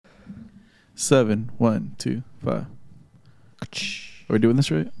7, 1, 2, 5. Are we doing this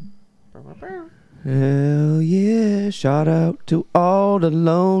right? Hell yeah. Shout out to all the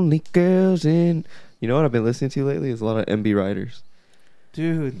lonely girls in... You know what I've been listening to lately? Is a lot of MB Riders.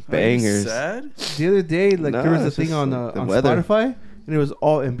 Dude, Bangers. Sad? the other day, like Nah, there was a it's thing just on the weather. Spotify, and it was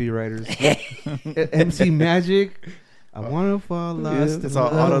all MB writers. MC Magic, I wanna fall lost. It's in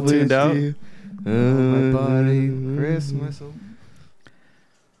all love auto-tuned with out. you. My body, Chris, my soul.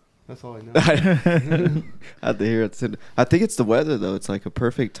 That's all I know. I have to hear it. I think it's the weather though. It's like a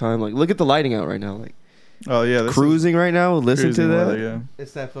perfect time. Like, look at the lighting out right now. Like Oh, yeah. This cruising right now. Listen cruising to that. weather, yeah.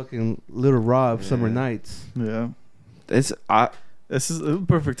 It's that fucking Little Rob Summer Yeah. Nights. Yeah. It's This is a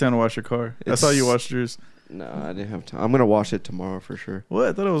perfect time to wash your car. I saw you watched yours. No, I didn't have time. I'm gonna wash it tomorrow for sure. What?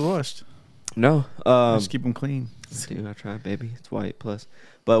 I thought it was washed. No, Just keep them clean. dude, I try, baby. It's white plus.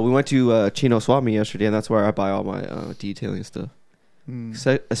 But we went to Chino Swap Meet yesterday, and that's where I buy all my detailing stuff.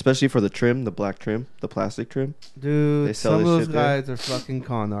 Especially for the trim, the black trim, the plastic trim. Dude, They sell some of this those shit there? guys are fucking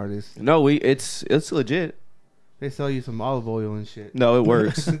con artists. No, it's legit. They sell you some olive oil and shit. No, it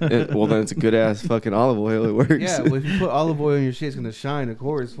works. Well, then it's a good ass fucking olive oil. It works. Yeah, well, if you put olive oil in your shit, it's gonna shine. Of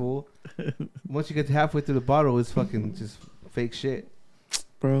course, fool. Once you get to halfway through the bottle, it's fucking just fake shit.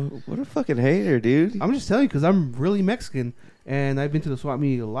 Bro, what a fucking hater, dude. I'm just telling you because I'm really Mexican, and I've been to the swap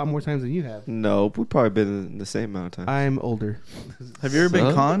meet a lot more times than you have. No, we've probably been in the same amount of time. I'm older. Have you ever been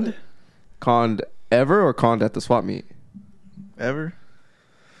So? conned? Conned ever or conned at the swap meet? Ever?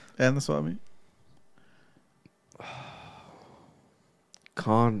 And the swap meet?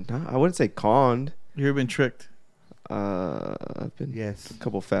 Conned? No, I wouldn't say conned. You ever been tricked? I've been. Yes. A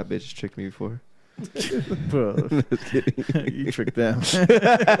couple fat bitches tricked me before. Bro, Just kidding. you tricked them.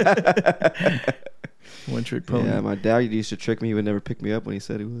 One trick pony. Yeah, my dad used to trick me. He would never pick me up when he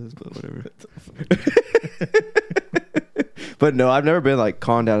said he was, but whatever. But no, I've never been like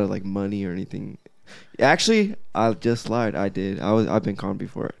conned out of like money or anything. Actually, I just lied. I did. I've been conned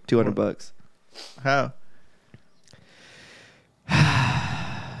before. $200. How?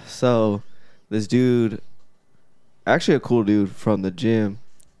 So, this dude, actually a cool dude from the gym,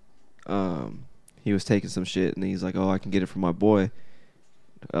 he was taking some shit and he's like, "Oh, I can get it from my boy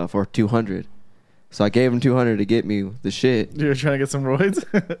for $200." So I gave him $200 to get me the shit. You were trying to get some roids?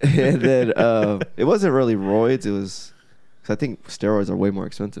 And then it wasn't really roids. It was, cause I think steroids are way more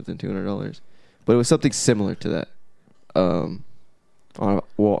expensive than $200, but it was something similar to that.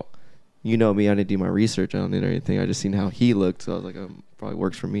 Well, you know me, I didn't do my research on it or anything. I just seen how he looked, so I was like, probably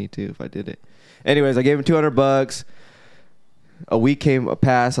works for me too if I did it. Anyways, I gave him $200. A week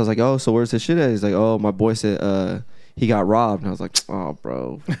passed. I was like, "Oh, so where's this shit at?" He's like, "Oh, my boy said he got robbed." And I was like, "Oh,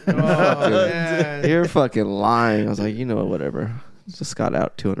 bro, man. you're fucking lying." I was like, "You know, whatever." Just got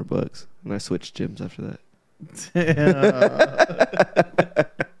out $200, and I switched gyms after that.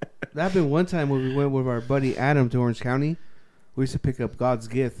 That happened one time when we went with our buddy Adam to Orange County. We used to pick up God's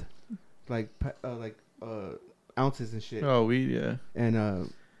gift, like ounces and shit. Oh, weed, yeah.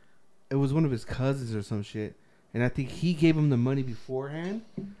 And it was one of his cousins or some shit. And I think he gave him the money beforehand.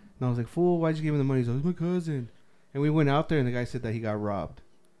 And I was like, "Fool, why'd you give him the money?" He's like, "It's my cousin." And we went out there, and the guy said that he got robbed.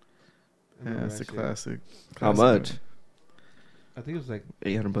 I Yeah, remember that's a that shit. classic. How Classic much? I think it was like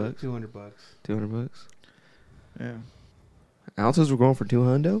 $800. $200. $200. Yeah. Ounces were going for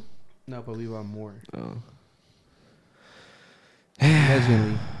 $200. No, but we want more. Oh.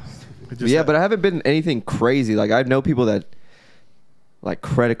 Allegedly. Yeah, but I haven't been anything crazy. Like, I know people that, like,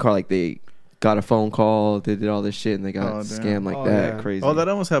 credit card, like, they got a phone call, they did all this shit, and they got Oh, damn. scammed like Oh, that. yeah. Crazy. Oh, that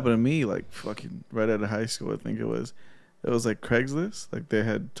almost happened to me, like, fucking right out of high school, I think it was. It was, like, Craigslist. Like, they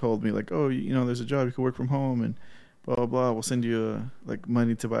had told me, like, "Oh, you know, there's a job. You can work from home, and blah, blah, blah. We'll send you, like,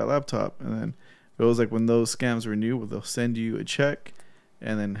 money to buy a laptop." And then it was, like, when those scams were new, they'll send you a check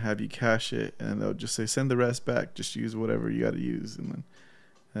and then have you cash it, and they'll just say, "Send the rest back. Just use whatever you got to use."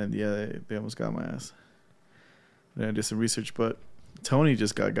 And yeah, they almost got my ass. Then I did some research, but Tony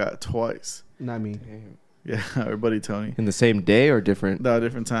just got twice. Not me. Yeah, our buddy Tony. In the same day or different? No,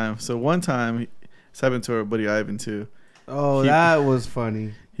 different time. So one time, it's happened to our buddy Ivan too. Oh, He- that was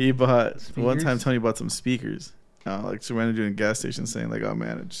funny. He bought one Speakers? time. Tony bought some speakers. Like so random dude in a gas station saying like, "Oh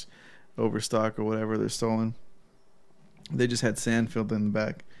man, it's overstock or whatever. They're stolen." They just had sand filled in the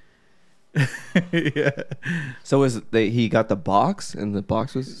back. Yeah, So he got the box, and the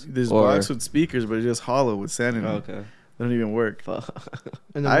box was... this or- box with speakers, but it's just hollow with sand in it. Oh, okay. They don't even work.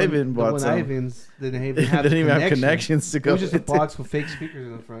 And Ivan bought the some. Ivans didn't even They have, didn't even have connection. connections to It go. was just a into. box with fake speakers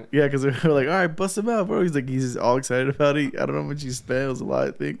in the front. Yeah, because we were like, "All right, bust him out, bro." He's like, he's all excited about it. I don't know how much he spent. It was a lot,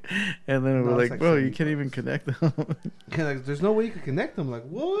 I think. And then No, we're it's like, like "Bro, you 70. can't even connect them." And like, there's no way you could connect them. Like,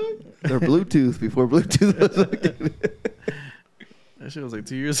 what? They're Bluetooth before Bluetooth was... That shit was like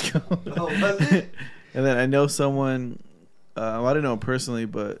 2 years ago. Oh, was it? And then I know someone. Well, I didn't know him personally,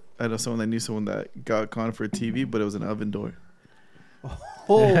 but I know someone that knew someone that got caught for a TV, but it was an oven door.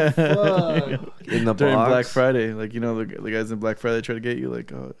 Oh fuck! In the During box. Black Friday, like, you know, the guys in Black Friday try to get you,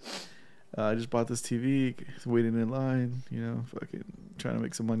 like, oh, I just bought this TV, waiting in line, you know, fucking trying to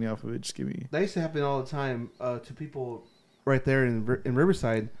make some money off of it. Just give me. That used to happen all the time to people right there in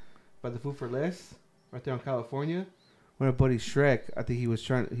Riverside by the Food for Less, right there in California. When our buddy Shrek, I think he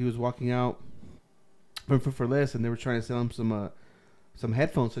was walking out from Food for Less, and they were trying to sell him some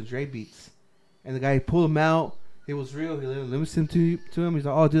headphones, some Dre Beats, and the guy pulled them out. It was real. He listened to him. He's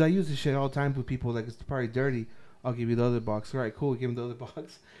like, "Oh, dude, I use this shit all the time with people. Like, it's probably dirty. I'll give you the other box." All right, cool. Give him the other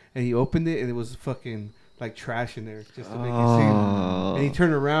box, and he opened it, and it was fucking like trash in there, just to make it seem. And he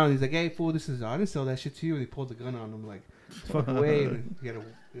turned around. He's like, "Hey, fool, I didn't sell that shit to you." And he pulled the gun on him, like, "Fuck away!" And he had a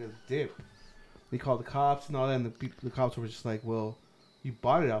dip. He called the cops and all that, and the cops were just like, "Well, you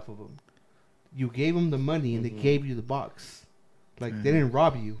bought it off of them. You gave them the money, and they gave you the box. Like, they didn't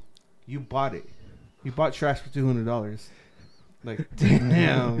rob you. You bought it. You bought trash for $200. Like,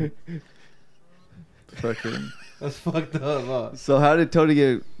 damn, Fucking. that's fucked up. Huh? So how did Tony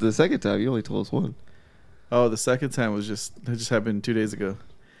get the second time? You only told us one. Oh, the second time it just happened 2 days ago.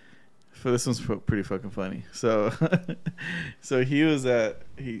 So this one's pretty fucking funny. So, so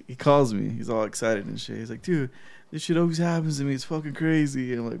he calls me. He's all excited and shit. He's like, "Dude, this shit always happens to me. It's fucking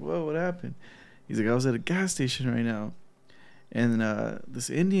crazy." And I'm like, "Whoa, what happened?" He's like, "I was at a gas station right now, and this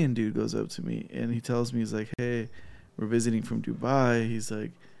Indian dude goes up to me and he tells me, he's like, 'Hey, we're visiting from Dubai.' He's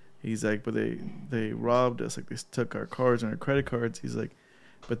like, but they robbed us. Like, they took our cards and our credit cards." He's like,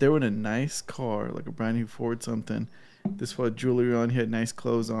 "But they were in a nice car, like a brand new Ford something. This had jewelry on. He had nice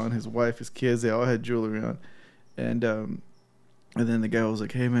clothes on. His wife, his kids, they all had jewelry on." And then the guy was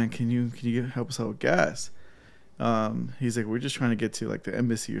like, "Hey man, can you help us out with gas?" He's like, "We're just trying to get to like the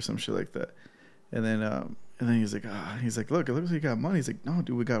embassy or some shit like that." And then he's like, "Look, it looks like you got money." He's like, "No,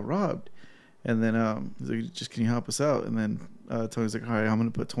 dude, we got robbed." And then he's like, "Just can you help us out?" And then Tony's like, "All right, I'm gonna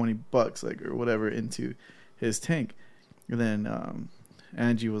put $20 like or whatever into his tank." And then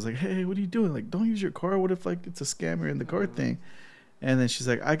Angie was like, "Hey, what are you doing? Like, don't use your car. What if like it's a scammer in the car thing?" And then she's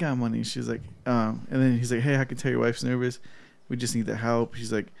like, "I got money." She's like, and then he's like, "Hey, I can tell your wife's nervous. We just need the help."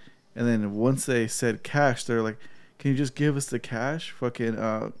 She's like, and then once they said cash, they're like, "Can you just give us the cash?" Fucking,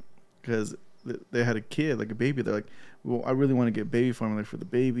 because they had a kid, like a baby. They're like, "Well, I really want to get baby formula for the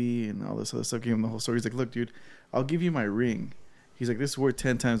baby and all this other stuff." Gave him the whole story. He's like, "Look, dude, I'll give you my ring." He's like, "This is worth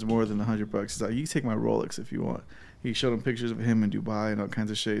 10 times more than $100." He's like, "You take my Rolex if you want." He showed him pictures of him in Dubai and all kinds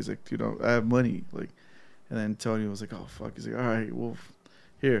of shit. He's like, "Dude, I have money." Like, and then Tony was like, "Oh fuck." He's like, "All right, well,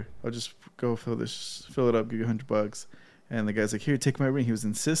 here, I'll just go fill it up, give you $100." And the guy's like, "Here, take my ring." He was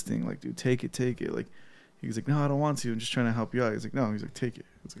insisting, like, "Dude, take it. Like, he was like, "No, I don't want to. I'm just trying to help you out." He's like, "No." He's like, "Take it."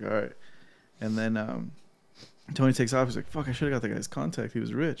 It's like, "All right." And then Tony takes off. He's like, "Fuck, I should have got the guy's contact. He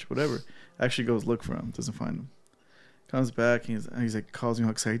was rich, whatever." Actually goes look for him, doesn't find him. Comes back, and he's like, calls me,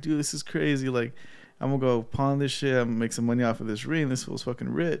 like, "Dude, this is crazy. Like, I'm gonna go pawn this shit. I'm gonna make some money off of this ring. This fool's fucking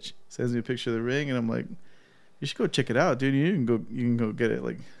rich." Sends me a picture of the ring, and I'm like, "You should go check it out, dude. You can go get it,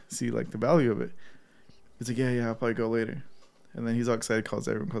 like, see like the value of it." He's like, "Yeah, I'll probably go later." And then he's all excited, calls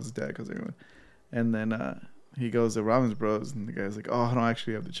everyone, calls his dad, calls everyone. And then he goes to Robin's Bros, and the guy's like, "Oh, I don't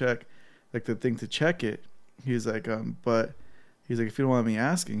actually have the check, like the thing to check it." He's like, but he's like, "If you don't want me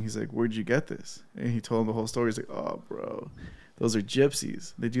asking," he's like, "Where'd you get this?" And he told him the whole story. He's like, "Oh, bro, those are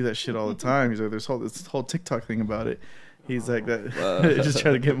gypsies. They do that shit all the time." He's like, "There's this whole TikTok thing about it." He's like, "That they're just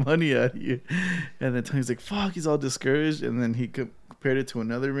trying to get money out of you." And then Tony's like, "Fuck," he's all discouraged. And then he compared it to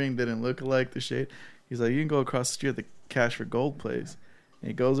another ring that didn't look like the shade. He's like, "You can go across the street at the Cash for Gold place." And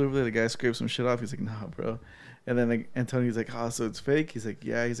he goes over there. The guy scrapes some shit off. He's like, "Nah, bro." And then Tony's like, "Oh, so it's fake?" He's like,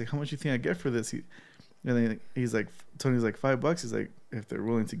 "Yeah." He's like, "How much do you think I get for this?" And then he's like, Tony's like, $5. He's like, "If they're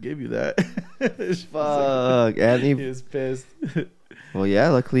willing to give you that." Fuck. And He was pissed. well, yeah,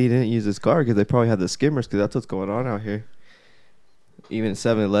 luckily he didn't use his card because they probably had the skimmers because that's what's going on out here. Even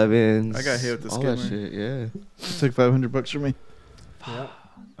 7-Elevens. I got hit with the all that skimmer. shit, yeah. It took $500 from me. Yeah,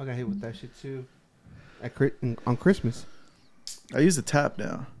 I got hit with that shit too. On Christmas, I use the tap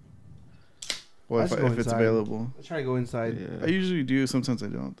now. Well, I if just go it's inside. available. I try to go inside. Yeah. I usually do. Sometimes I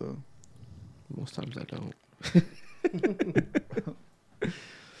don't, though. Most times I don't.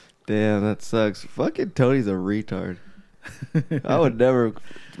 Damn, that sucks. Fucking Tony's a retard. I would never,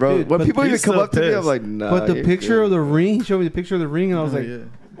 bro. Dude, when but people even he's come so up to me, I'm pissed. like, nah. But the you're picture good. of the ring, he showed me the picture of the ring, and I was like, yeah.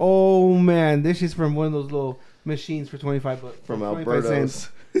 "Oh man, this is from one of those little machines for $25 from 25 Alberto's. cents."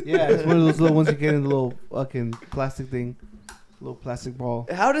 Yeah, it's one of those little ones you get in the little fucking plastic thing, little plastic ball.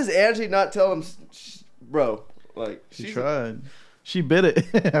 How does Angie not tell him, bro? Like She she's tried. She bit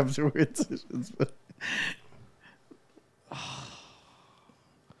it afterwards.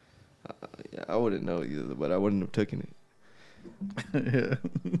 Yeah, I wouldn't know either, but I wouldn't have taken it. Yeah.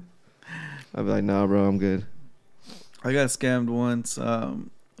 I'd be like, nah, bro, I'm good. I got scammed once when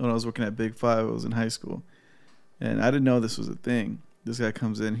I was working at Big Five. I was in high school, and I didn't know this was a thing. This guy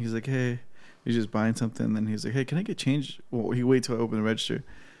comes in. He's like, "Hey," he's just buying something. And then he's like, "Hey, can I get change?" Well, he wait till I open the register.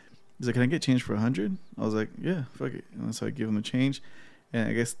 He's like, "Can I get change for 100?" I was like, "Yeah, fuck it." And so I give him the change, and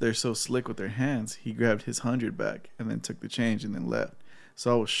I guess they're so slick with their hands. He grabbed his 100 back and then took the change and then left.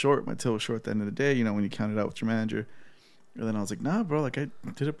 So I was short. My till was short at the end of the day. You know, when you count it out with your manager. And then I was like, "Nah, bro. Like I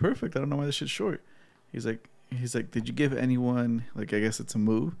did it perfect. I don't know why this shit's short." He's like, "Did you give anyone, like, I guess it's a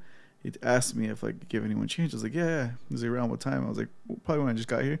move?" He asked me if, like, give anyone change. I was like, yeah. He's like, around what time? I was like, well, probably when I just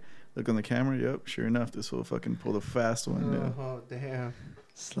got here. Look on the camera. Yep, sure enough, this will fucking pull the fast one. Yeah. Oh, damn.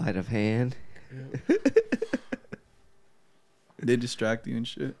 Sleight of hand. They distract you and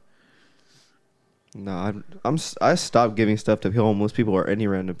shit. No, I stopped giving stuff to homeless people or any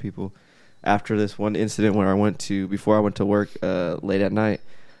random people after this one incident where before I went to work late at night.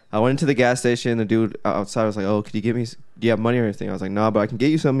 I went into the gas station. The dude outside was like, "Oh, could you do you have money or anything?" I was like, "No, but I can get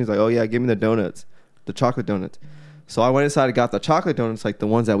you something." He's like, "Oh yeah, give me the donuts, the chocolate donuts." So I went inside and got the chocolate donuts, like the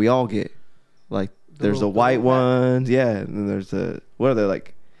ones that we all get. Like there's the white ones, yeah, and then there's what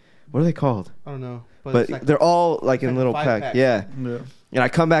are they called? I don't know. But it's like, they're all like in like little a pack. 5-pack. Yeah. Yeah. And I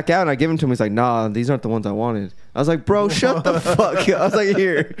come back out and I give them to him. He's like, "Nah, these aren't the ones I wanted." I was like, "Bro, shut the fuck up." I was like,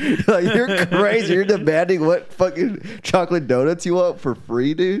 "Here, like you're crazy. You're demanding what fucking chocolate donuts you want for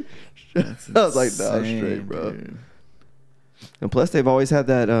free, dude." That's I was like, "Nah, I'm insane, straight, bro." dude. And plus, they've always had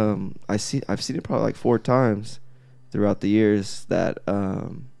that. I've seen it probably like 4 times throughout the years. That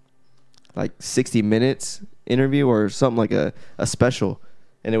like 60 Minutes interview or something like a special,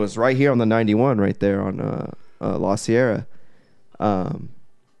 and it was right here on the 91, right there on La Sierra.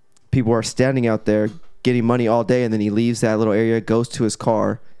 People are standing out there getting money all day, and then he leaves that little area, goes to his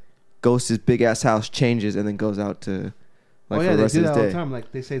car, goes to his big ass house, changes, and then goes out to for the they rest do of that his all day. the time.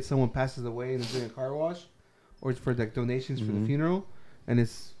 Like they say someone passes away and is doing a car wash, or it's for like donations for the funeral, and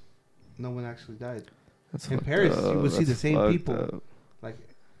it's no one actually died. That's In fucked Paris, up. you will see That's the same fucked people. up. Like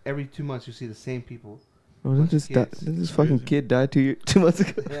every 2 months, you see the same people. Oh, Bunch of did kids. this fucking Crazy. kid die 2 months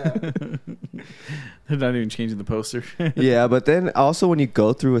ago? Yeah. They're not even changing the poster. Yeah, but then also when you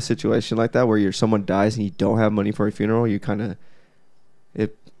go through a situation like that where someone dies and you don't have money for a funeral, you kind of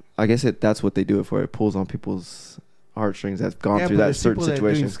that's what they do it for. It pulls on people's heartstrings that's gone through but that there's certain people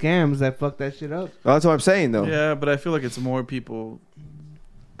situation. that are doing scams that fuck that shit up. Well, that's what I'm saying though. Yeah, but I feel like it's more people.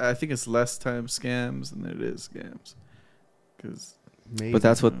 I think it's less time scams than it is scams. Because Maybe. But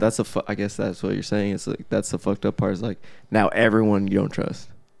I guess that's what you're saying. It's like that's the fucked up part. Is like now everyone you don't trust.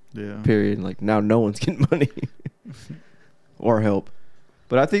 yeah, Period. Like now no one's getting money or help.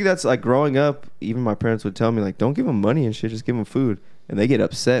 But I think that's like growing up. Even my parents would tell me like, don't give them money and shit. Just give them food, and they get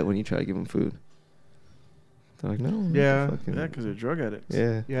upset when you try to give them food. They're like, no. Yeah. fucking- yeah, because they're drug addicts.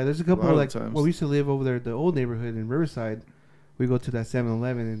 yeah. Yeah, there's a A couple lot of like times. where we used to live over there, the old neighborhood in Riverside. We go to that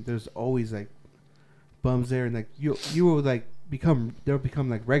 7-Eleven and there's always like bums there, and like you will like they'll become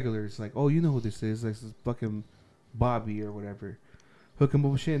like regulars. Like, oh, you know who this is? Like this is fucking Bobby or whatever. Hook 'em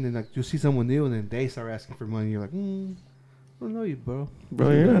up with shit, and then like you'll see someone new, and then they start asking for money. You're like, I don't know you, bro.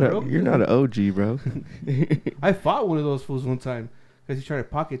 Bro, you're not an OG, bro. I fought one of those fools one time because he tried to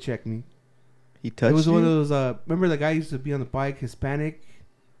pocket check me. He touched It was you. one of those. Remember the guy used to be on the bike, Hispanic.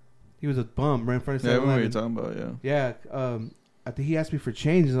 He was a bum right in front of Yeah, I remember what you're 7-Eleven. talking about. Yeah. Yeah, I think he asked me for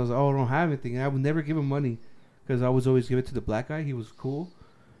change, and I was like, "Oh, I don't have anything." And I would never give him money because I was always give it to the black guy. He was cool.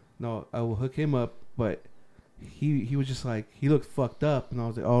 No, I will hook him up, but he was just like he looked fucked up, and I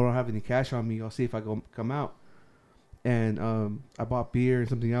was like, "Oh, I don't have any cash on me. I'll see if I come out." And I bought beer and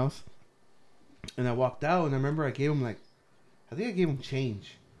something else, and I walked out, and I remember I gave him I think I gave him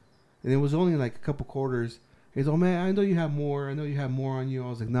change, and it was only like a couple quarters. He's, "Oh man, I know you have more. I know you have more on you." I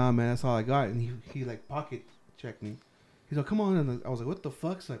was like, "Nah, man, that's all I got." And he like pocket checked me. He's like, "Come on!" And I was like, "What the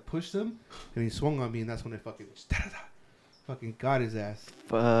fuck?" So I pushed him, and he swung on me, and that's when I fucking got his ass.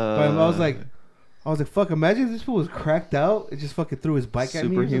 But I was like, "Fuck!" Imagine if this fool was cracked out. It just fucking threw his bike at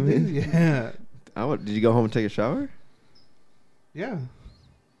me. Or Superhuman? something. Yeah, Did you go home and take a shower? yeah.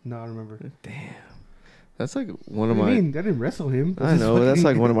 No, I remember. Damn. That's like one What of do you my. mean? I didn't wrestle him. I know. That's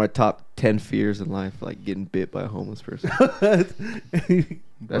like one of my top 10 fears in life, like getting bit by a homeless person. Bro, shit's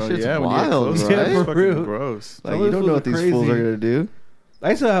yeah, when you get wild, close to right? it, it's For fucking real. gross. Like Some you of don't those know what fools are these fools are crazy. gonna do. I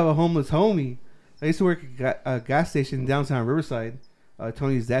used to have a homeless homie. I used to work at a gas station in downtown Riverside.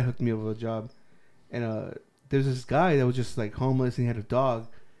 Tony's dad hooked me up with a job, and there's this guy that was just like homeless and he had a dog,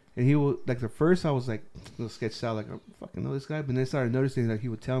 And he will like the first I was like a little sketched out, like I fucking know this guy, but then I started noticing like he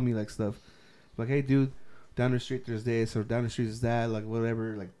would tell me like stuff, like hey dude, down the street there's this or down the street is that, like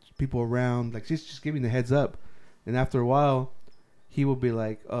whatever, like people around, like just giving the heads up. And after a while, he would be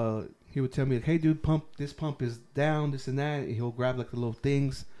like, he would tell me like, hey dude, this pump is down, this and that. And he'll grab like the little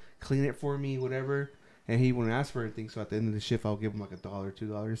things, clean it for me, whatever. And he wouldn't ask for anything. So at the end of the shift, I'll give him like $1,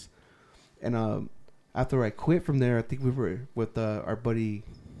 $2. And after I quit from there, I think we were with our buddy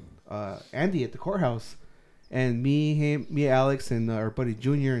Andy at the courthouse, and me, Alex, and our buddy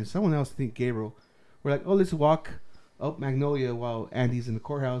Junior, and someone else, I think Gabriel. We're like, oh, let's walk up Magnolia while Andy's in the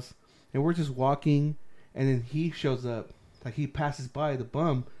courthouse, and we're just walking, and then he shows up, like he passes by the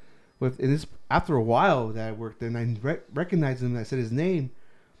bum, and this after a while that I worked there, and I recognized him, and I said his name,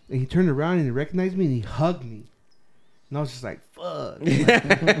 and he turned around and he recognized me, and he hugged me. And I was just like, fuck.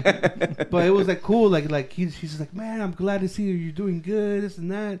 But it was like cool. Like he's just like, man, I'm glad to see you. You're doing good, this and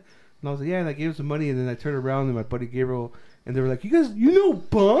that. And I was like, yeah. And I gave him some money. And then I turned around and my buddy Gabriel, and they were like, you guys, you know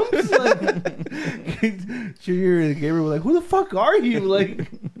bums? Like, Junior and Gabriel were like, who the fuck are you? Like,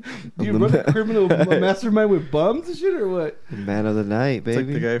 do you run a criminal mastermind with bums and shit or what? Man of the night, It's baby.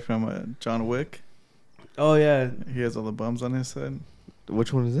 like the guy from John Wick. Oh, yeah. He has all the bums on his head.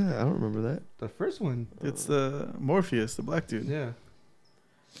 Which one is that? I don't remember that. The first one. It's the Morpheus, the black dude. Yeah.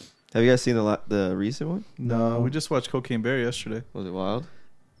 Have you guys seen the recent one? No, we just watched Cocaine Bear yesterday. Was it wild?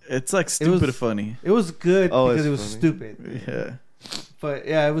 It's like stupid funny. It was good Oh, because it's it was funny. stupid. Yeah. But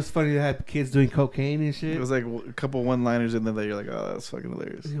yeah, it was funny to have kids doing cocaine and shit. It was like a couple one-liners in there that you're like, oh, that's fucking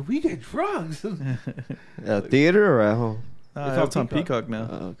hilarious. We did drugs. Theater or at home? It's on Peacock now.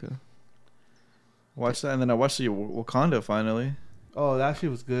 Oh, okay. Watch that, and then I watched the Wakanda finally. Oh, that shit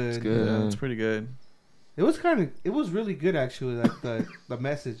was good. It's good. Yeah, it's pretty good. It was really good actually, like the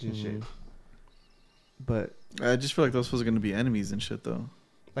message and shit. But I just feel like those fools are gonna be enemies and shit, though.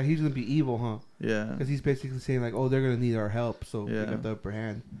 like he's gonna be evil, huh? Yeah. Because he's basically saying like, oh, they're gonna need our help, so we Yeah. got the upper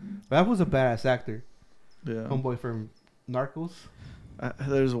hand. But that was a badass actor, Yeah. homeboy from Narcos.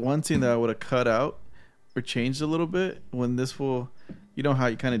 There's one scene that I would have cut out or changed a little bit when this fool, you know how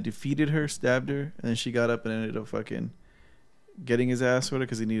he kind of defeated her, stabbed her, and then she got up and ended up fucking getting his ass with her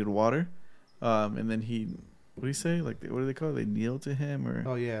because he needed water. And then what do you say? Like, what do they call it? They kneel to him or?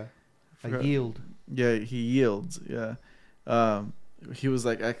 Oh yeah, I a forgot. yield. Yeah, he yields. Yeah. He was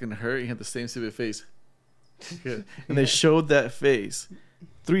like acting hurt. He had the same stupid face. And they showed that face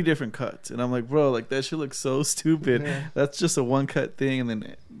 3 different cuts, and I'm like, bro, like that shit looks so stupid. Yeah. That's just a one cut thing, and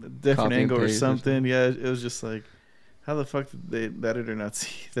then a different Copy and angle or paste or something. Yeah, it was just like, how the fuck did the editor not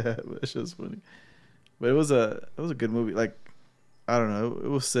see that? That's just funny. But it was a good movie. Like, I don't know, it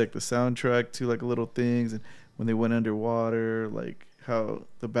was sick. The soundtrack to like little things, and when they went underwater, like how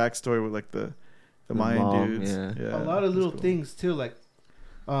the backstory with like the Mayan mom, dudes. yeah. A lot of it was little cool. things too, like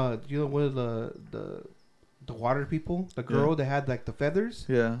you know, one of the water people, the girl that had like the feathers.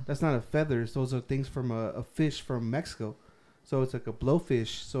 Yeah. That's not a feathers. Those are things from a fish from Mexico. So it's like a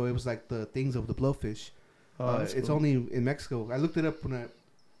blowfish. So it was like the things of the blowfish. That's It's cool. only in Mexico. I looked it up when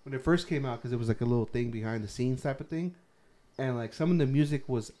it first came out because it was like a little thing behind the scenes type of thing, and like some of the music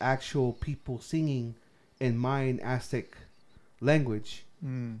was actual people singing in Mayan Aztec language,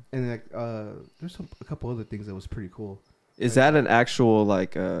 Mm. and like there's a couple other things that was pretty cool. Is that an actual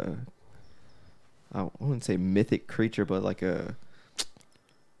like I wouldn't say mythic creature, but like a,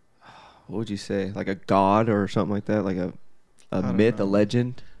 what would you say, like a god or something like that, like a don't myth, a know.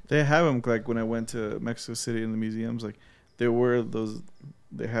 legend? They have them like when I went to Mexico City in the museums. Like there were those,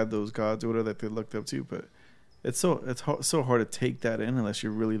 they had those gods or whatever that they looked up to. But it's so hard to take that in unless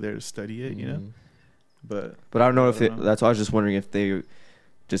you're really there to study it, you know. Mhm. But But I don't know if I don't know. that's why I was just wondering if they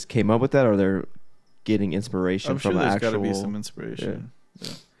just came up with that or they're getting inspiration I'm sure from there's got to actual. be some inspiration. Yeah.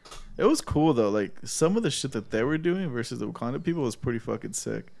 It was cool though. Like some of the shit that they were doing versus the Wakanda people was pretty fucking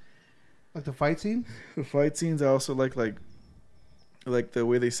sick. Like the fight scene. The fight scenes, I also like the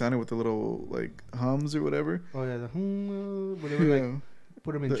way they sounded with the little like hums or whatever. Oh yeah, the whatever. Like Yeah.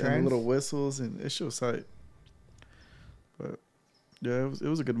 put them in And the trance. little whistles, and it shows sight. But yeah, it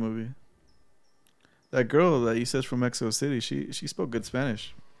was a good movie. That girl that you says from Mexico City, she spoke good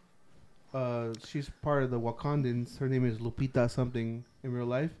Spanish. She's part of the Wakandans. Her name is Lupita something in real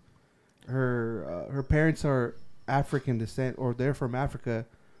life. Her parents are African descent, or they're from Africa,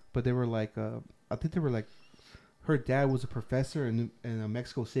 but they were like I think they were like, her dad was a professor in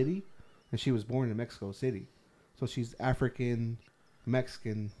Mexico City, and she was born in Mexico City, so she's African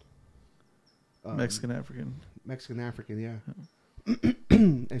Mexican. Mexican African. Mexican African, yeah.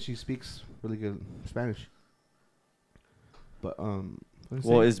 And she speaks really good Spanish. But what was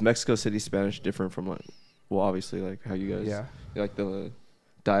Well, it? is Mexico City Spanish different from like, well, obviously like how you guys yeah. like the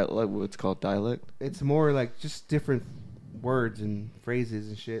Dialect, what's called dialect. It's more like just different words and phrases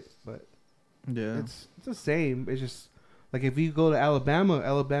and shit. But Yeah. it's the same. It's just like if you go to Alabama,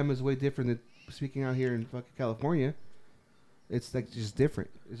 Alabama is way different than speaking out here in fucking California. It's like just different.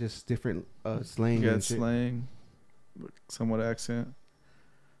 It's just different slang. Yeah, and it's shit. slang, somewhat accent.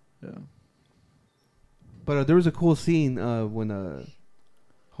 Yeah. But there was a cool scene when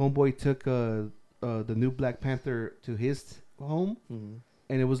Homeboy took the new Black Panther to his home, Mm-hmm.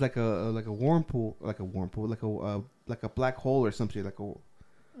 and it was like a worm pool, like a black hole or something,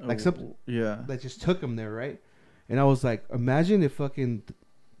 like something Yeah. that just took him there, right? And I was like, imagine if fucking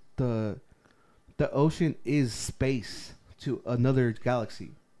the ocean is space to another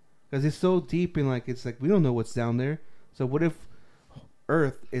galaxy, because it's so deep and like it's like we don't know what's down there. So what if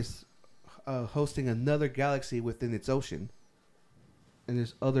Earth is hosting another galaxy within its ocean, and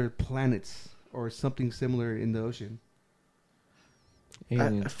there's other planets or something similar in the ocean?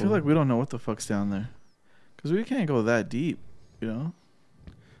 I feel like we don't know what the fuck's down there, because we can't go that deep, you know.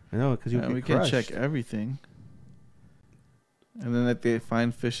 I know, because We can't check everything. And then if they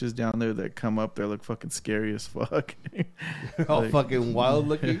find fishes down there that come up, they look fucking scary as fuck. all like- fucking wild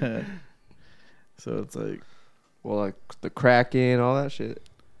looking. So it's like well, like the Kraken, all that shit,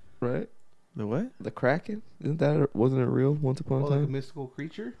 right? the what? The Kraken, wasn't it real once upon a Like a time? mystical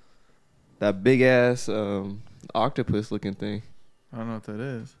creature. That big ass octopus looking thing. I don't know what that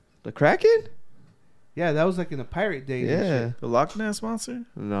is. The Kraken? Yeah, that was like in the pirate days. and Yeah. shit. The Loch Ness monster?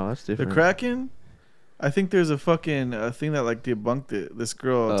 No, that's The different. Kraken? I think there's a fucking thing that like debunked it. This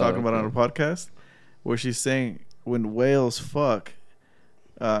girl Oh, talking about it on okay. a podcast where she's saying when whales fuck,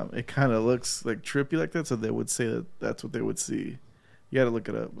 it kind of looks like trippy like that. So they would say that that's what they would see. You got to look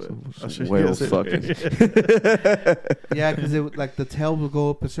it up. But I'll show you whales guys fucking. Yeah, because it would, like the tail would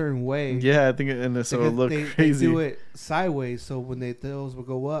go up a certain way. Yeah, I think and so it Because looked they crazy. do it sideways, so when the tails would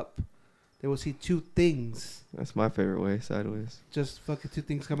go up, they would see two things. That's my favorite way, sideways. Just fucking two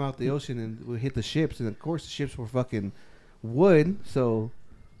things come out the ocean and would hit the ships, and of course the ships were fucking wood, so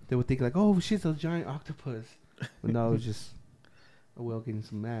they would think like, "Oh shit, it's a giant octopus," but no, it was just a whale getting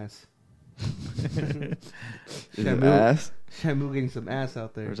some ass. Is it Shamu. ass? Shamu getting some ass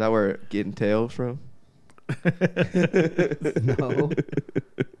out Or there. is that where it getting tails from? No,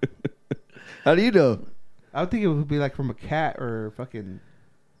 How do you know? I would think it would be like from a cat or fucking.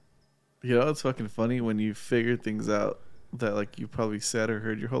 You know, it's fucking funny when you figure things out that like you probably said or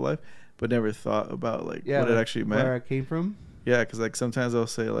heard your whole life, but never thought about like Yeah, what it like actually meant. where I came from. Yeah, because like sometimes I'll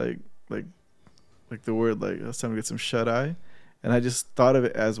say like the word like it's time to get some shut eye, and I just thought of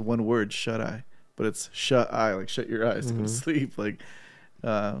it as one word, shut eye, but it's shut eye, like shut your eyes, go to Mhm. sleep, like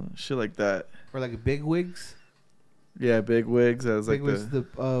shit like that. Or like big wigs. Yeah, big wigs. That was Big like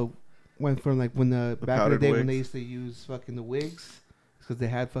wigs went from like when the back in the powdered day when they wigs. used to use fucking the wigs, because they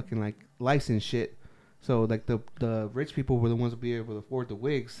had fucking like license shit. So like the rich people were the ones to be able to afford the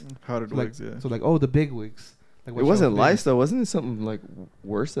wigs. powdered Like, wigs. Yeah, So like, oh, the big wigs. Like It wasn't lice though, wasn't it? Something like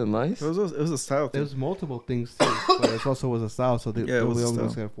worse than lice. it was a style thing. There's multiple things too, but it also was a style. So they, Yeah, it they was were a the only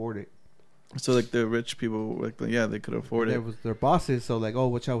ones style. that could afford it. So like the rich people, like they could afford There it. was their bosses. So like, oh,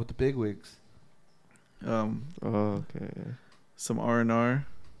 watch out with the big wigs. Oh, okay. Some R&R,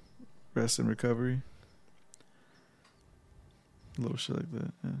 rest and recovery, a little shit like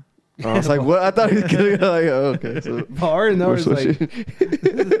that. Yeah. I was like, what? I thought he was gonna go like, oh, okay. So Bar and we're is like, switching.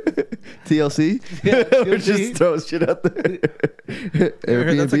 TLC. Yeah, We're TLC. just throwing shit out there. You ever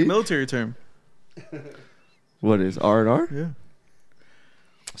heard that's like a Airbnb. military term. What is R&R? Yeah.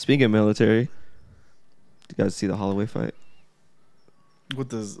 Speaking of military, you guys see the Holloway fight? What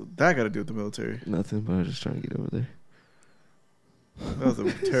does that got to do with the military? Nothing, but I was just trying to get over there. That was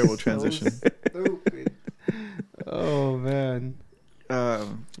a terrible So transition. stupid. Oh man.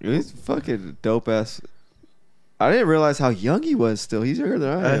 He's fucking dope ass. I didn't realize how young he was. Still, he's younger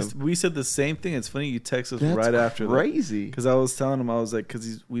than I am. we said the same thing. It's funny you text us That's right after that. crazy. Because I was telling him, I was like,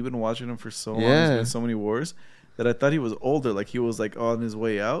 because we've been watching him for so long. Yeah. There's been so many wars that I thought he was older. Like he was like on his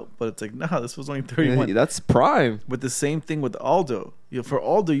way out. But it's like, nah, this was only 31. That's prime. But the same thing with Aldo. For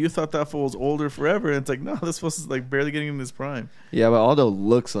Aldo, you thought that fool was older forever. And it's like, no, this was like barely getting in his prime. Yeah, but Aldo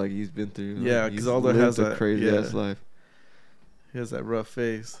looks like he's been through. Like, Yeah, 'cause he's Aldo lived has a that- crazy yeah. ass life. He has that rough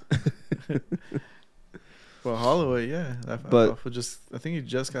face. Well, Holloway, yeah. But- I think he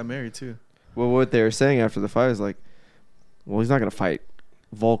just got married too. Well, what they were saying after the fight is like, well, he's not gonna fight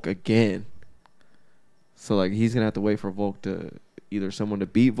Volk again. So like, he's gonna have to wait for Volk to either someone to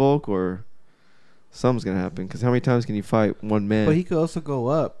beat Volk or something's gonna happen. Because how many times can you fight one man? But he could also go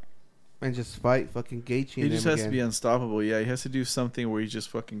up and just fight fucking Gaethje. He and just them has to again. be unstoppable. Yeah, he has to do something where he's just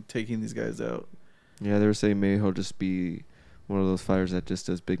fucking taking these guys out. Yeah, they were saying maybe he'll just be one of those fighters that just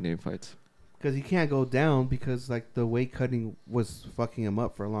does big name fights. Because he can't go down because like the weight cutting was fucking him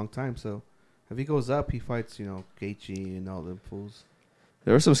up for a long time. So if he goes up, he fights Gaethje and all them fools.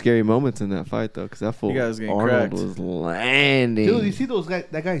 There were some scary moments in that fight though, because that fool You guys getting Arnold cracked. was landing. Dude, you see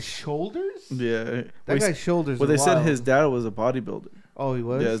that guy's shoulders? Yeah. That guy's shoulders. Well, are they said wild. his dad was a bodybuilder. Oh, he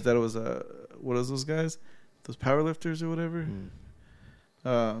was. Yeah, his dad was what is those guys? Those powerlifters or whatever.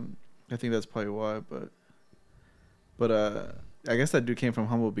 I think that's probably why. But I guess that dude came from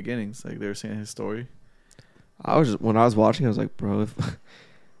humble beginnings. Like they were saying his story. When I was watching, I was like, bro, if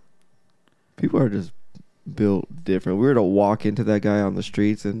people are just built different. We were to walk into that guy on the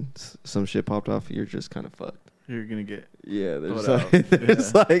streets and some shit popped off, you're just kind of fucked. You're gonna get Yeah, there's Put like, out.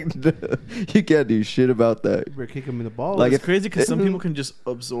 there's like you can't do shit about that. You better kick him in the ball. Like, it's if- crazy because some people can just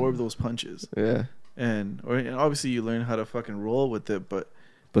absorb those punches, Yeah, and obviously you learn how to fucking roll with it. But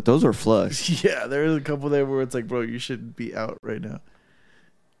but those are flush. yeah, there's a couple there where it's like, bro, you should be out right now.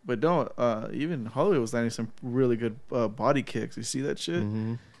 But no, even Holloway was landing some really good body kicks. You see that shit?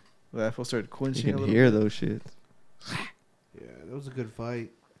 Mhm. That fool started You quenching. can a little hear bit. those shit. yeah, that was a good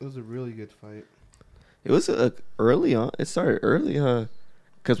fight. It was a really good fight. It was early on. It started early, huh?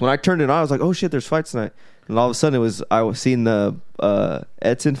 Because when I turned it on, I was like, "Oh shit, there's fights tonight!" And all of a sudden, I was seeing the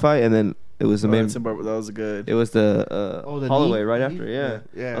Edson fight, and then it was the main. That was good. It was the The Holloway knee? right after. Yeah.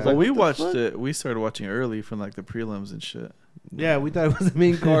 Yeah. I was Well, like, we what the watched fuck? it. We started watching early from like the prelims and shit. Yeah, we thought it was the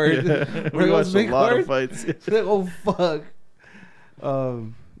main card. Yeah. Where We it was watched a main lot card? of fights. Oh fuck.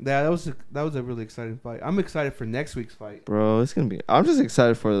 Yeah, that was a really exciting fight. I'm excited for next week's fight. Bro, it's gonna be. I'm just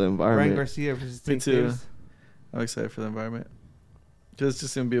excited for the Ryan environment. Garcia versus Me Tank too. Davis. I'm excited for the environment.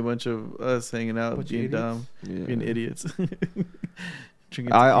 Just gonna be a bunch of us hanging out, Bunch of being idiots. dumb, Yeah. being idiots.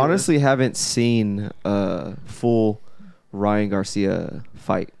 Drinking I tequila. honestly haven't seen a full Ryan Garcia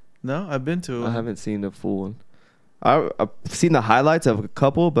fight. No, I've been to. I haven't seen the full one. I've seen the highlights of a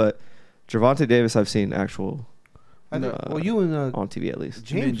couple, but Gervonta Davis I've seen actual I think, No. well, you and on TV at least.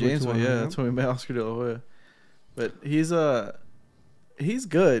 James, James went one, to one, yeah, that's when we met Oscar De La Hoya. But he's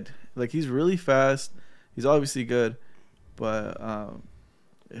good. Like he's really fast. He's obviously good, but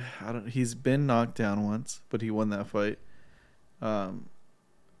he's been knocked down once, but he won that fight.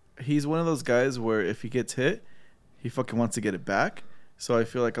 He's one of those guys where if he gets hit, he fucking wants to get it back. So I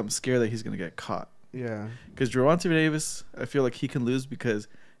feel like I'm scared that he's gonna get caught. Yeah. Because Gervonta Davis, I feel like he can lose because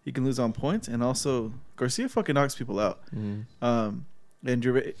he can lose on points, and also Garcia fucking knocks people out. Mm. And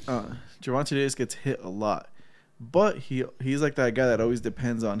Gervonta Davis gets hit a lot, but he's like that guy that always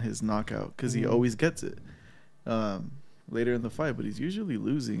depends on his knockout because he Mhm. always gets it later in the fight, but he's usually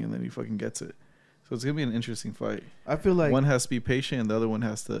losing and then he fucking gets it. So it's gonna be an interesting fight. I feel like One has to be patient, and the other one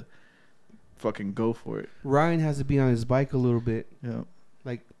has to fucking go for it. Ryan has to be on his bike a little bit. Yeah,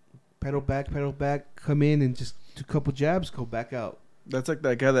 Pedal back, come in and just do a couple jabs, go back out. that's like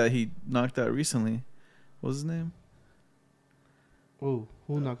that guy that he knocked out recently. What was his name? Oh,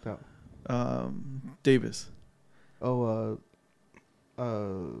 who knocked out? Davis. Oh,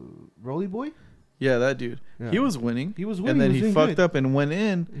 Rolly Boy? Yeah, that dude. Yeah. He was winning. He was winning. And then was he doing fucked good. up and went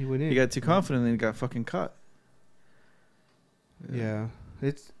in. He went in. He got too confident and then he got fucking caught. Yeah.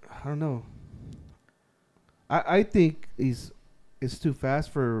 It's, I don't know. I think it's too fast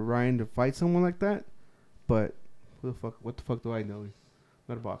for Ryan to fight someone like that. But what the fuck do I know?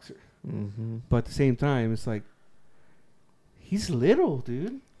 Not a boxer. Mm-hmm. But at the same time, it's like he's little,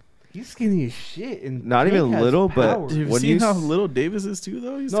 dude. He's skinny as shit, and Not Tank even has little, but power. Have you When seen you how s- little Davis is too,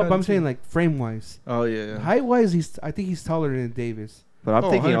 though? He's No, but I'm tiny, saying too. like frame wise, Oh yeah. height wise, I think he's taller than Davis. But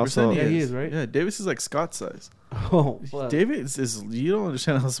I'm thinking 100% also. Yeah, he is, right? Yeah, Davis is like Scott size. Oh, fuck. Davis is. You don't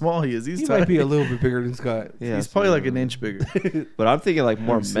understand how small he is. He's he tiny. might be a little bit bigger than Scott. Yeah, He's so- probably like an inch bigger. But I'm thinking like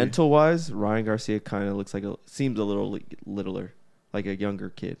more Let me see. mental wise. Ryan Garcia kind of looks like seems a little littler, like a younger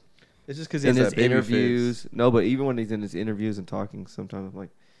kid. It's just because In his interviews, no, but even when he's in his interviews and talking, sometimes I'm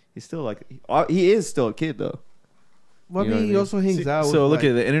like, he's still like he is still a kid though. Well, I You know mean, what I he mean? also hangs out. So with look like,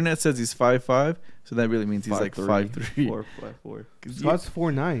 at the internet says he's 5'5", so that really means he's like 5'3". 4'5'4". Scott's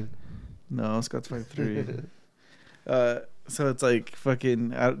 4'9". No, Scott's 5'3". So it's like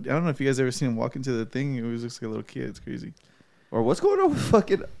fucking. I don't know if you guys ever seen him walk into the thing. He always looks like a little kid. It's crazy. Or what's going on with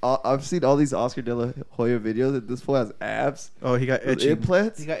fucking? I've seen all these Oscar De La Hoya videos that this fool has abs, Oh, he got with etching.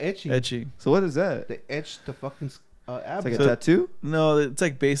 implants. He got etching. Etching. So what is that? They etched the fucking abs. It's like a So- tattoo. No, it's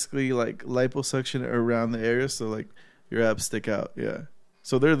like basically like liposuction around the area, so like your abs stick out. Yeah.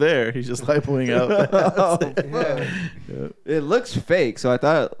 So they're there. He's just lipoing out. the abs. Yeah. Yeah. It looks fake, so I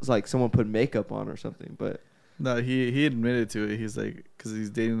thought it was like someone put makeup on or something. But No, he admitted to it. He's like, because he's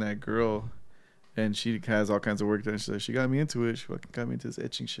dating that girl, and she has all kinds of work done. She's like, she got me into it. She fucking got me into this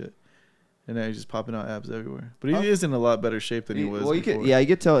etching shit. and now he's just popping out abs everywhere. But he is in a lot better shape than he was. Well, before. you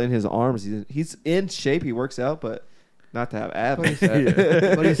could tell in his arms. He's in shape. He works out, but not to have abs. But like he's-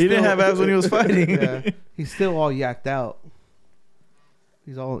 that. But he's He didn't still- have abs when he was fighting. Yeah. He's still all yacked out.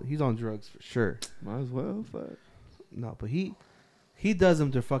 He's on drugs for sure. Might as well. But No, but he does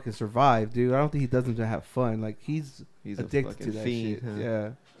them to fucking survive, dude. I don't think he does them to have fun. Like he's he's addicted a to fucking that fiend. shit. Huh? Yeah.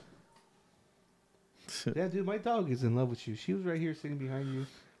 Yeah, dude, my dog is in love with you. She was right here sitting behind you,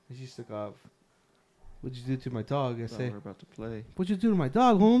 and she took off. What'd you do to my dog? I Oh, say, we're about to play. what'd you do to my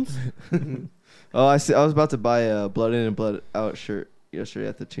dog, Holmes? Oh, I see. I was about to buy a blood in and blood out shirt yesterday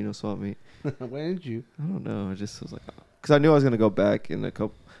at the Chino swap meet. Why didn't you? I don't know. I just was like, because I knew I was gonna go back in a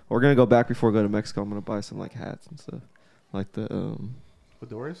couple. We're gonna go back before we go to Mexico. I'm gonna buy some like hats and stuff, like the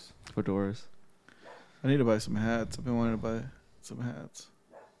Fedoras? fedoras. I need to buy some hats. I've been wanting to buy some hats.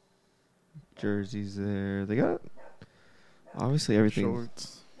 Jerseys there. They got obviously everything.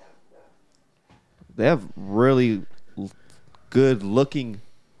 Shorts. They have really good looking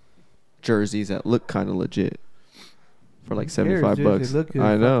jerseys that look kind of legit for like Who cares, $75 dude? bucks. They look good.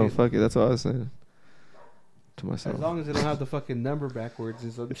 I know. Fuck it. Fuck it. That's what I was saying to myself. As long as they don't have the fucking number backwards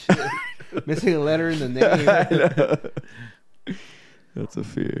and some shit. Missing a letter in the name. That's a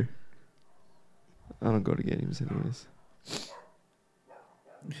fear. I don't go to games anyways.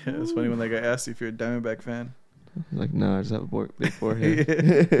 Yeah, it's funny when that guy asked you if you're a Diamondback fan. Like, nah, I just have a big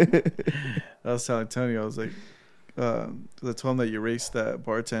forehead. I was telling Tony, I was like, 'cause I told him that you raced that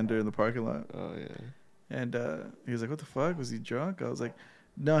bartender in the parking lot. Oh, yeah. And he was like, what the fuck? Was he drunk? I was like,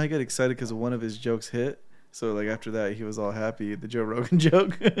 no, he got excited because one of his jokes hit. So, like, after that, he was all happy. The Joe Rogan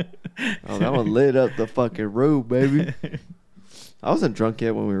joke. Oh, that one lit up the fucking room, baby. I wasn't drunk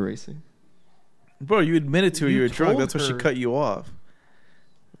yet when we were racing. Bro, you admitted to it. You You were drunk. told That's why she her. cut you off.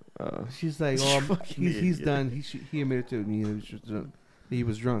 She's like, You oh, fucking he's idiot. done. He admitted to me he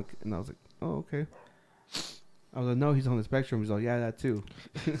was drunk. And I was like, oh, okay. I was like, no, he's on the spectrum. He's like, yeah, that too.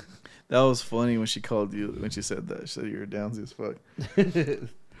 That was funny when she called you, when she said that. She said you were downsy as fuck.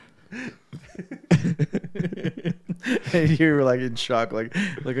 And you were like in shock, like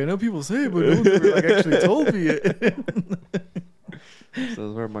I know people say it, but no one ever like actually told me it.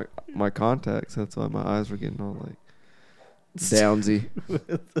 So those were my contacts. That's why my eyes were getting all like downsy.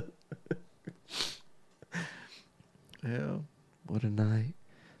 Yeah. What a night.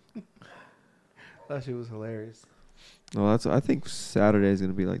 That shit was hilarious. No, I think Saturday is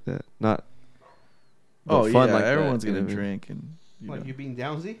gonna be like that. Not. Oh but yeah, fun like that, everyone's you know gonna what I mean? drink and you Like know. you being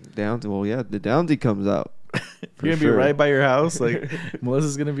Downsy? Downsy. Well, yeah, the Downsy comes out. for You're gonna sure. be right by your house. Like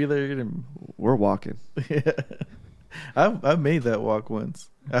Melissa's gonna be there. You're gonna. We're walking. Yeah. I've made that walk once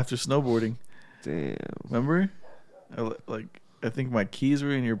after snowboarding. Damn. Remember? I think my keys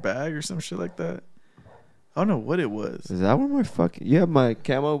were in your bag or some shit like that. I don't know what it was. Is that where my fucking? You have my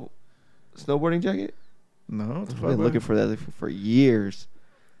camo snowboarding jacket? No, I've been looking for that for years.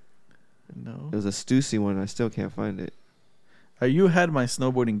 No. It was a Stussy one. I still can't find it. You had my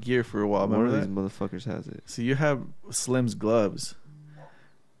snowboarding gear for a while. One Remember of that? these motherfuckers has it. So you have Slim's gloves.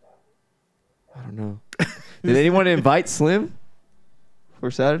 I don't know. Did anyone invite Slim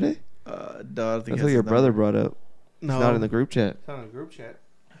for Saturday? No, I don't think That's he what has your his brother number. brought up. No. It's not in the group chat. It's not in a group chat.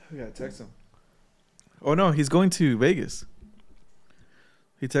 We gotta text him. Oh no, he's going to Vegas.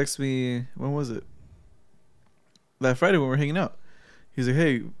 He texted me. When was it? That Friday when we were hanging out. He's like,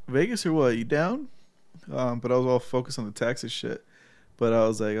 "Hey, Vegas or what? You down?" But I was all focused on the taxes shit. But I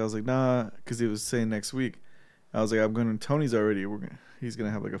was like, nah, because he was saying next week. I was like, I'm going to Tony's already. He's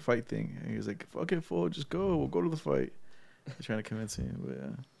gonna have like a fight thing. And he was like, "Okay, fool, just go. We'll go to the fight." He's trying to convince me, but yeah.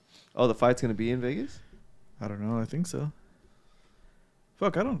 Oh, the fight's gonna be in Vegas? I don't know. I think so.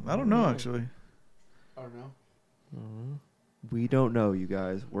 Fuck, I don't know actually. I don't know. We don't know, you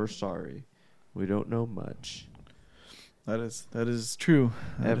guys. We're sorry. We don't know much. That is true.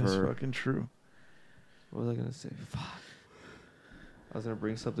 That is Ever. fucking true. What was I gonna say? Fuck. I was gonna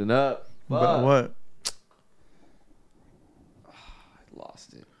bring something up. But Fuck. what? I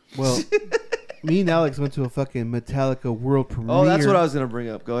lost it. Well, me and Alex went to a fucking Metallica world premiere. Oh, that's what I was gonna bring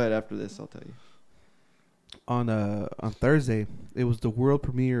up. Go ahead after this. I'll tell you. on Thursday. It was the world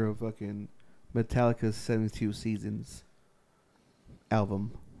premiere of fucking Metallica's 72 Seasons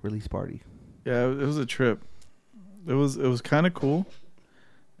album release party. Yeah, it was a trip. It was kind of cool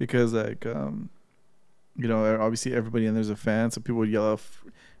because like you know, obviously everybody in there's a fan, so people would yell out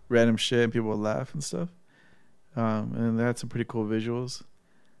random shit and people would laugh and stuff. And they had some pretty cool visuals.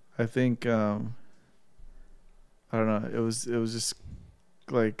 I think I don't know. It was just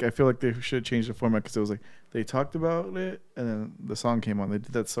like I feel like they should change the format because it was like they talked about it and then the song came on. They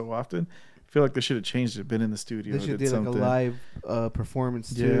did that so often. I feel like they should have changed it. Been in the studio. They should did do like a something. live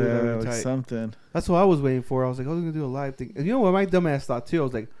performance too. Yeah, That'd be like tight. something. That's what I was waiting for. I was like, oh, they're gonna do a live thing. And you know what my dumbass thought too? I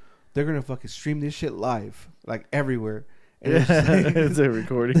was like, they're gonna fucking stream this shit live, like everywhere. And it's just like, It's a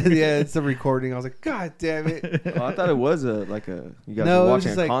recording. yeah, it's a recording. I was like, God damn it! Oh, I thought it was you guys No, were it was watching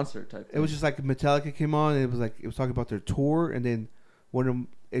just a like- concert type. It was just like Metallica came on, and it was talking about their tour, and then one of them,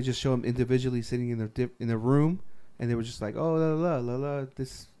 it just showed them individually sitting in their room, and they were just like, oh la la la la,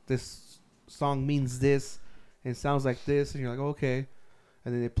 this song means this, and it sounds like this, and you're like, okay,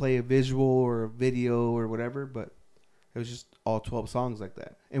 and then they play a visual or a video or whatever, but it was just all 12 songs like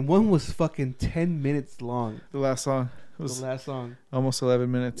that, and one was fucking 10 minutes long. The last song was The last song almost 11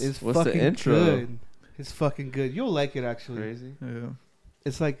 minutes. is What's the fucking intro? good. It's fucking good. You'll like it actually. crazy. Yeah.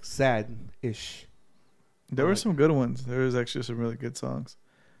 It's like sad-ish. There were some good ones. There was actually some really good songs.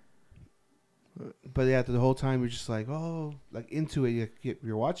 But yeah, the whole time you're just like, oh, like into it.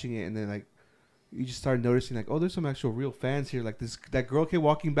 You're watching it, and then like you just start noticing like, oh, there's some actual real fans here. Like that girl kept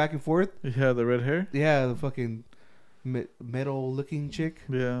walking back and forth. Yeah, the red hair. Yeah, the fucking metal looking chick.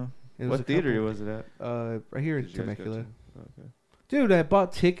 Yeah. It was What a theater couple- was it at? right here in Did you guys go Temecula. to? Okay. Dude, I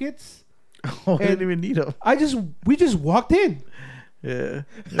bought tickets. Oh, I didn't even need them. We just walked in. Yeah.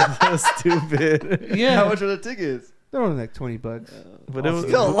 That's stupid. Yeah, How much are the tickets? they're only like $20. But it was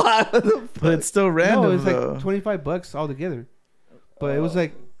Still a lot. But it's still random No, it's though. like $25 altogether. But it was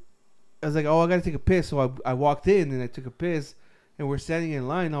like, I was like, oh, I gotta take a piss. So I walked in and I took a piss, and we're standing in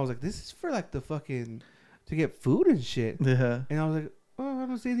line. And I was like, this is for like the fucking to get food and shit. Yeah. And I was like, oh, I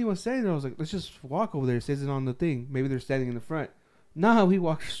don't see anyone standing there. I was like, let's just walk over there. It says it on the thing. Maybe they're standing in the front. Nah, we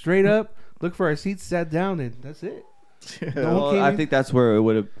walked straight up, looked for our seats, sat down, and that's it. Yeah. No one Well, came I in? think that's where it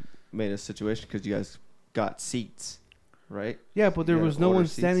would have made a situation because you guys got seats, right? Yeah, but there You was gotta no order one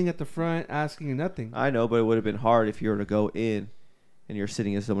seats. standing at the front asking nothing. I know, but it would have been hard if you were to go in and you're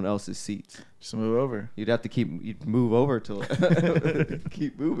sitting in someone else's seats. Just move over. You'd have to you'd move over till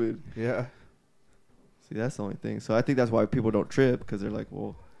keep moving. Yeah. See, that's the only thing. So I think that's why people don't trip because they're like,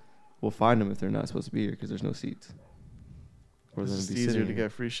 well, we'll find them if they're not supposed to be here because there's no seats. Or It's they'll just be easier sitting to here.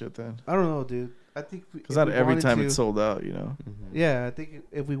 get free shit then. I don't know, dude. I think Because not every time it's sold out, you know. Mhm. Yeah, I think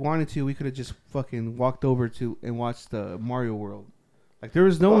if we wanted to, we could have just fucking walked over to and watched the Mario World. Like there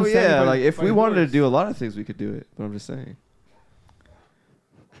was no one. Oh standing yeah, by- like if by we the wanted to doors. do a lot of things, we could do it. But I'm just saying.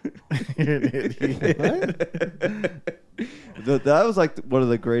 You're an idiot. That was like one of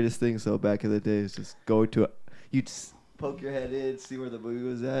the greatest things. So back in the day, is just going to you'd poke your head in, see where the movie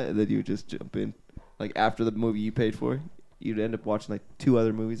was at, and then you would just jump in. Like after the movie you paid for, you'd end up watching like 2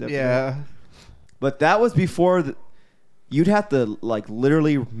 other movies after that. Yeah. But that was before you'd have to like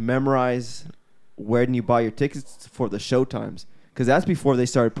literally memorize when you buy your tickets for the showtimes. Because that's before they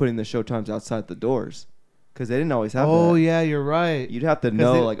started putting the showtimes outside the doors. Because they didn't always have Oh that. yeah, you're right. You'd have to 'Cause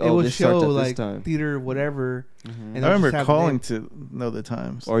know it- like, it oh, would this starts show, at like, this time. theater whatever. Mhm. And I they'll remember just have calling names. to know the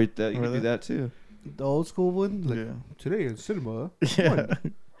times. Or you could Remember do that too. The old school one, like yeah. today in cinema, Yeah.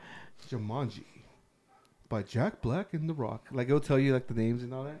 Jumanji by Jack Black and The Rock. Like it'll tell you like the names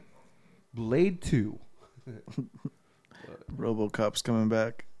and all that. Blade 2. RoboCop's coming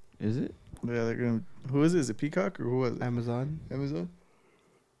back. Is it? Yeah, they're gonna. Who is it? Is it Peacock or who was it? Amazon. Amazon.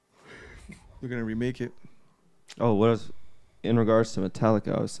 They're gonna remake it. Oh, what else? In regards to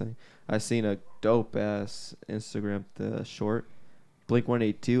Metallica, I was saying I seen a dope ass Instagram short, Blink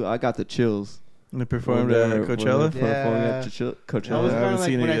 182. I got the chills. And they performed When at they're Coachella. performing Yeah. at I Coachella. was I kind haven't of like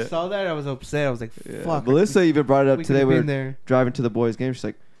seen when it I yet. saw that, I was upset. I was like, Yeah. "Fuck." Melissa even brought it up we today. could've We been were there. driving to the boys' game. She's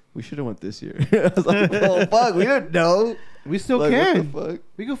like, "We should have went this year." I was like, "Oh fuck, we didn't know." We still Like, can. What the fuck?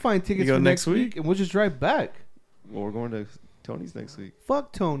 We can find tickets go for next next week, week? and we'll just drive back. Well, we're going to Tony's next week.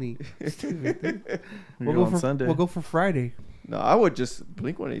 Fuck Tony. We We'll go go on for Sunday. We'll go for Friday. No, I would just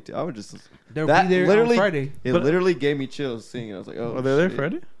Blink 182. I would just. They'll That be there literally- on Friday. It But- literally gave me chills seeing it. I was like, "Oh, Are they there shit.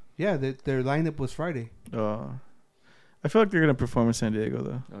 Friday? Yeah, their lineup was Friday. I feel like they're gonna perform in San Diego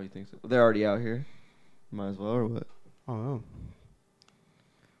though. Oh, you think so? They're already out here. Might as well, or what? I don't know.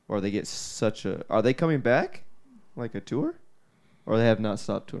 Or they get such a. Are they coming back, like a tour, or they have not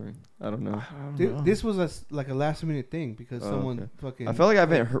stopped touring? I don't know. I don't Dude, know. this was like a last minute thing because Oh, someone okay. fucking. I feel like I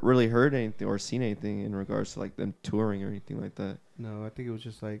haven't really heard anything or seen anything in regards to like them touring or anything like that. No, I think it was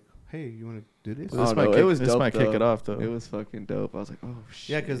just like, hey, you want to do this? Oh, This no, might it kick, was this dope, might kick though. it off though. It was fucking dope. I was like, oh shit.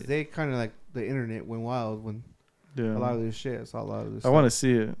 Yeah, because they kind of like the internet went wild when Yeah. a lot of this shit. I saw a lot of this. I want to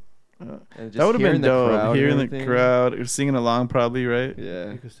see it. And That would have been dope. crowd and Hearing the everything. crowd, or singing along, probably right.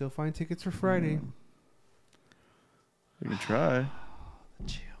 Yeah. You can still find tickets for Friday. We can try.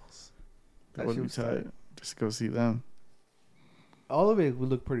 Chills. That That would shit be was tight. tight. Just go see them. All of it would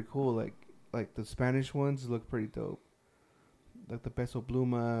look pretty cool. Like the Spanish ones look pretty dope. Like the Peso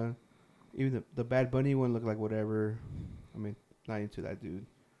Pluma, Even the Bad Bunny one looked like whatever. I mean, not into that dude.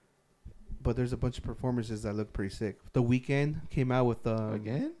 But there's a bunch of performances that look pretty sick. The Weeknd came out with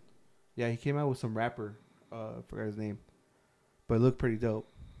Again? Yeah, he came out with some rapper. Forgot his name, but it looked pretty dope.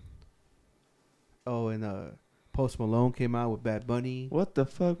 Oh, and Post Malone came out with Bad Bunny. What the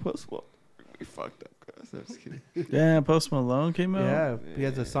fuck? Post Malone? We fucked up, guys. I'm just kidding. Yeah, Post Malone came out. Yeah, he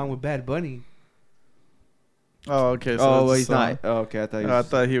has a song with Bad Bunny. Oh, okay. So Oh, that's well, a he's song. not. Oh, okay, I thought he was. I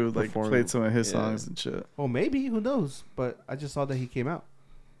thought he would like performing. played some of his Yeah. songs and shit. Well, maybe, who knows? But I just saw that he came out.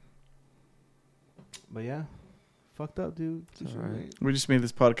 But yeah, fucked up, dude. It's all right. We just made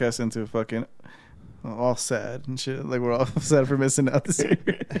this podcast into fucking all sad and shit. Like we're all sad for missing out this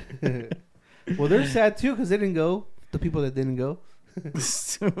year. Well, they're sad too because they didn't go. The people that didn't go. What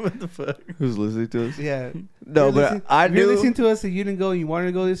the fuck? Who's listening to us? Yeah. No, If you're but listening- I if you're knew. listening to us and you didn't go and you wanted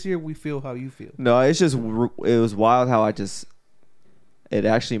to go this year, we feel how you feel. No, it's just it was wild how I just. It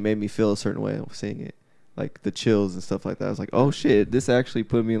actually made me feel a certain way of seeing it, like the chills and stuff like that. I was like, oh shit, this actually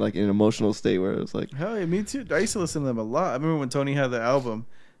put me like in an emotional state where it was like Hell yeah, me too. I used to listen to them a lot. I remember when Tony had the album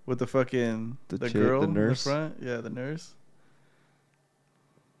with the fucking The the chick, girl the in nurse. the front. Yeah, the nurse.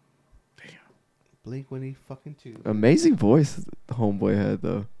 Blink-182 fucking 2. amazing voice the homeboy had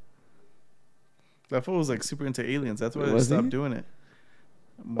though. That fool was like super into aliens. That's why they Was stopped he? doing it.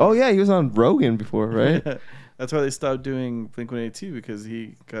 Oh yeah, he was on Rogan before, right? That's why they stopped doing Blink-182 because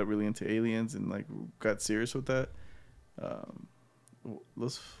he got really into aliens and like got serious with that.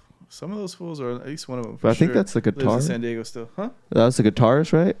 Some of those fools, or at least one of them. For But I think sure, that's the lives guitar. in San Diego still, huh? That was the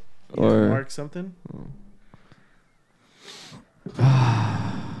guitarist, right? Yeah, Or- Mark something. Good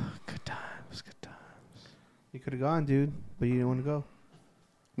times, good times. You could have gone, dude, but you didn't want to go.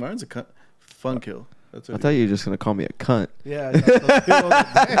 Martin's a fun kill. That's I what thought you were just gonna call me a cunt. Yeah.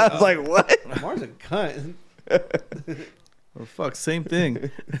 I was like, what? Mars a cunt. Oh fuck, same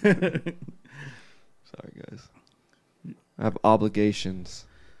thing. Sorry, guys. I have obligations.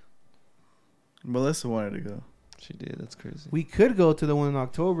 Melissa wanted to go. She did. That's crazy. We could go to the one in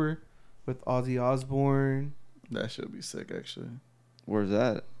October with Ozzy Osbourne That should be sick, actually. Where's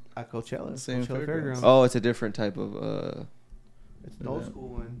that? at Coachella. Same Coachella fairgrounds. Oh, it's a different type of. It's an old school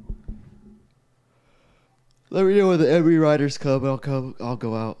one. Let me know when the Emmy Riders come. I'll come. I'll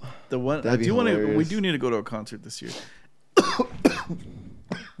go out. The one I That'd be do want to. We hilarious. do need to go to a concert this year.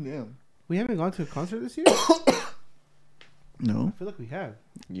 Yeah. We haven't gone to a concert this year? No. I feel like we have.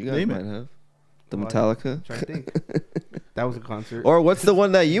 You guys Name might it. have the Oh, Metallica. I'm trying to think. That was a concert. Or what's the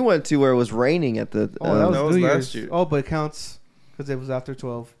one that you went to where it was raining at the? Oh, that was, that was New last Year's. year. Oh, but it counts because it was after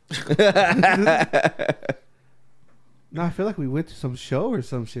 12. No, I feel like we went to some show or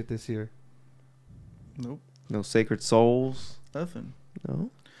some shit this year. Nope. No Sacred Souls. Nothing. No.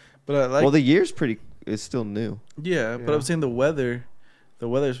 But I like. Well, the year's pretty. It's still new. yeah, but Yeah. I'm saying the weather. The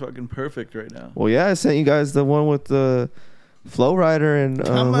weather's fucking perfect right now. Well, yeah, I sent you guys the one with the Flow Rider and.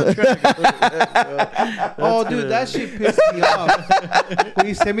 I'm not trying to go there, bro. Oh, That's dude, gonna- that shit pissed me off. When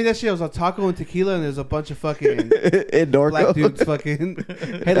you sent me that shit, I was on taco and tequila, and there's a bunch of fucking in Norco. black dudes fucking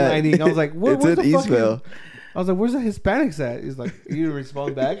headlining. I was like, It's where's in the Eastvale. fucking... I was like, where's the Hispanics at? He's like, you didn't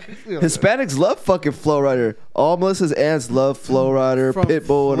respond back? Hispanics love fucking Flow Rider. All Melissa's aunts love Flow Rider, From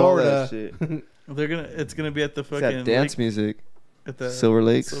Pitbull, and all Florida. that shit. They're gonna. It's gonna be at the It's fucking that dance lake, music. at the Silver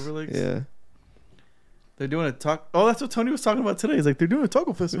Lakes. Silver Lakes. Yeah. They're doing a talk. Oh, that's what Tony was talking about today. He's like, they're doing a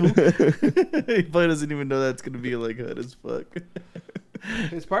taco festival. He probably doesn't even know that's gonna be like hot as fuck.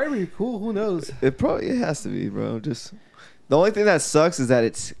 It's probably really cool. Who knows? It probably has to be, bro. Just the only thing that sucks is that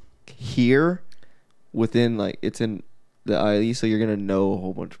it's here within like it's in the IE, so you're gonna know a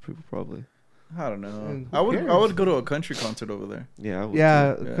whole bunch of people probably. I don't know. And who I would cares? go to a country concert over there. Yeah, I would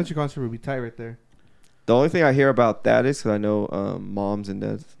Yeah, too. Yeah. country concert would be tight right there. The only thing I hear about that is because I know moms and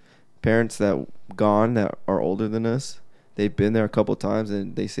dads, parents that gone that are older than us. They've been there a couple times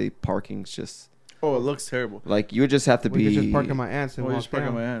and they say parking's just Oh, it looks terrible. like you would just have to We be. could just park in my aunt's and We'll walk just park on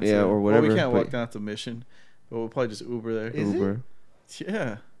down. my hands. Yeah, or whatever, Well, we can't walk but- down to Mission, but we'll probably just Uber there. Is it? Uber.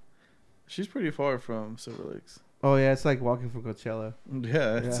 Yeah, she's pretty far from Silver Lakes. Oh, yeah, it's like walking from Coachella.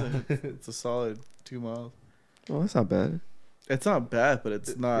 Yeah, it's Yeah. it's a solid 2 miles. Well, that's not bad. It's not bad, but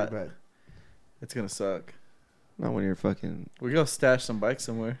it's not. pretty bad. It's gonna suck. Not when you're fucking. We go stash some bikes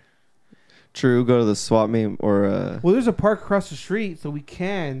somewhere. True. Go to the swap meet or. Well, there's a park across the street, so we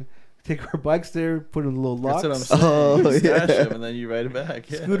can take our bikes there, put in little locks, That's what I'm saying. Oh, You stash yeah. them and then you ride it back.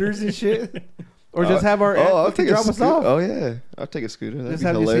 Yeah. scooters and shit. Or just have our Oh, aunt I'll fucking take a drop us scooter. off. Oh yeah, I'll take a scooter. That'd Just be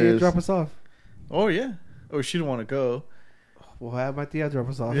have your hilarious. aunt drop us off. Oh yeah. Oh, she don't want to go. We'll have my tia drop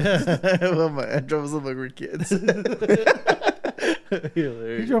us off. Yeah. Well, my aunt drove us up like we're kids. You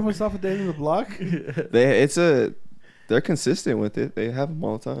Hilarious. drop us off at the end of the block. They're consistent with it. They have them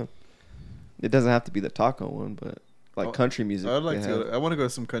all the time. It doesn't have to be the taco one, but like Oh, country music. I would like they to. have. I want to go to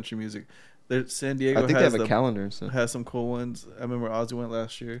some country music. There, San Diego I think they has have a calendar. So has some cool ones. I remember Ozzy went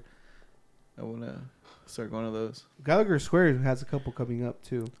last year. I want to start going to those. Gallagher Square has a couple coming up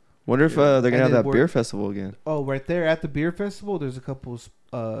too. wonder if Yeah. they're gonna And have then that beer festival again. Oh, right there at the beer festival, there's a couple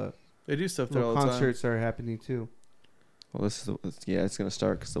They do stuff there all little the time. concerts that are happening too. Well, it's gonna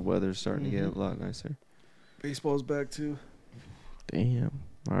start because the weather's starting to get Mhm. a lot nicer. Baseball's back too. Damn.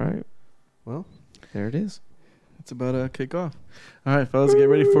 All right. Well, There it is. It's about to kick off. All right, fellas, get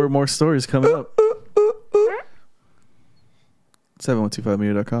ready for more stories coming up.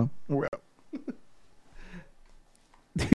 7125meter.com. We're out.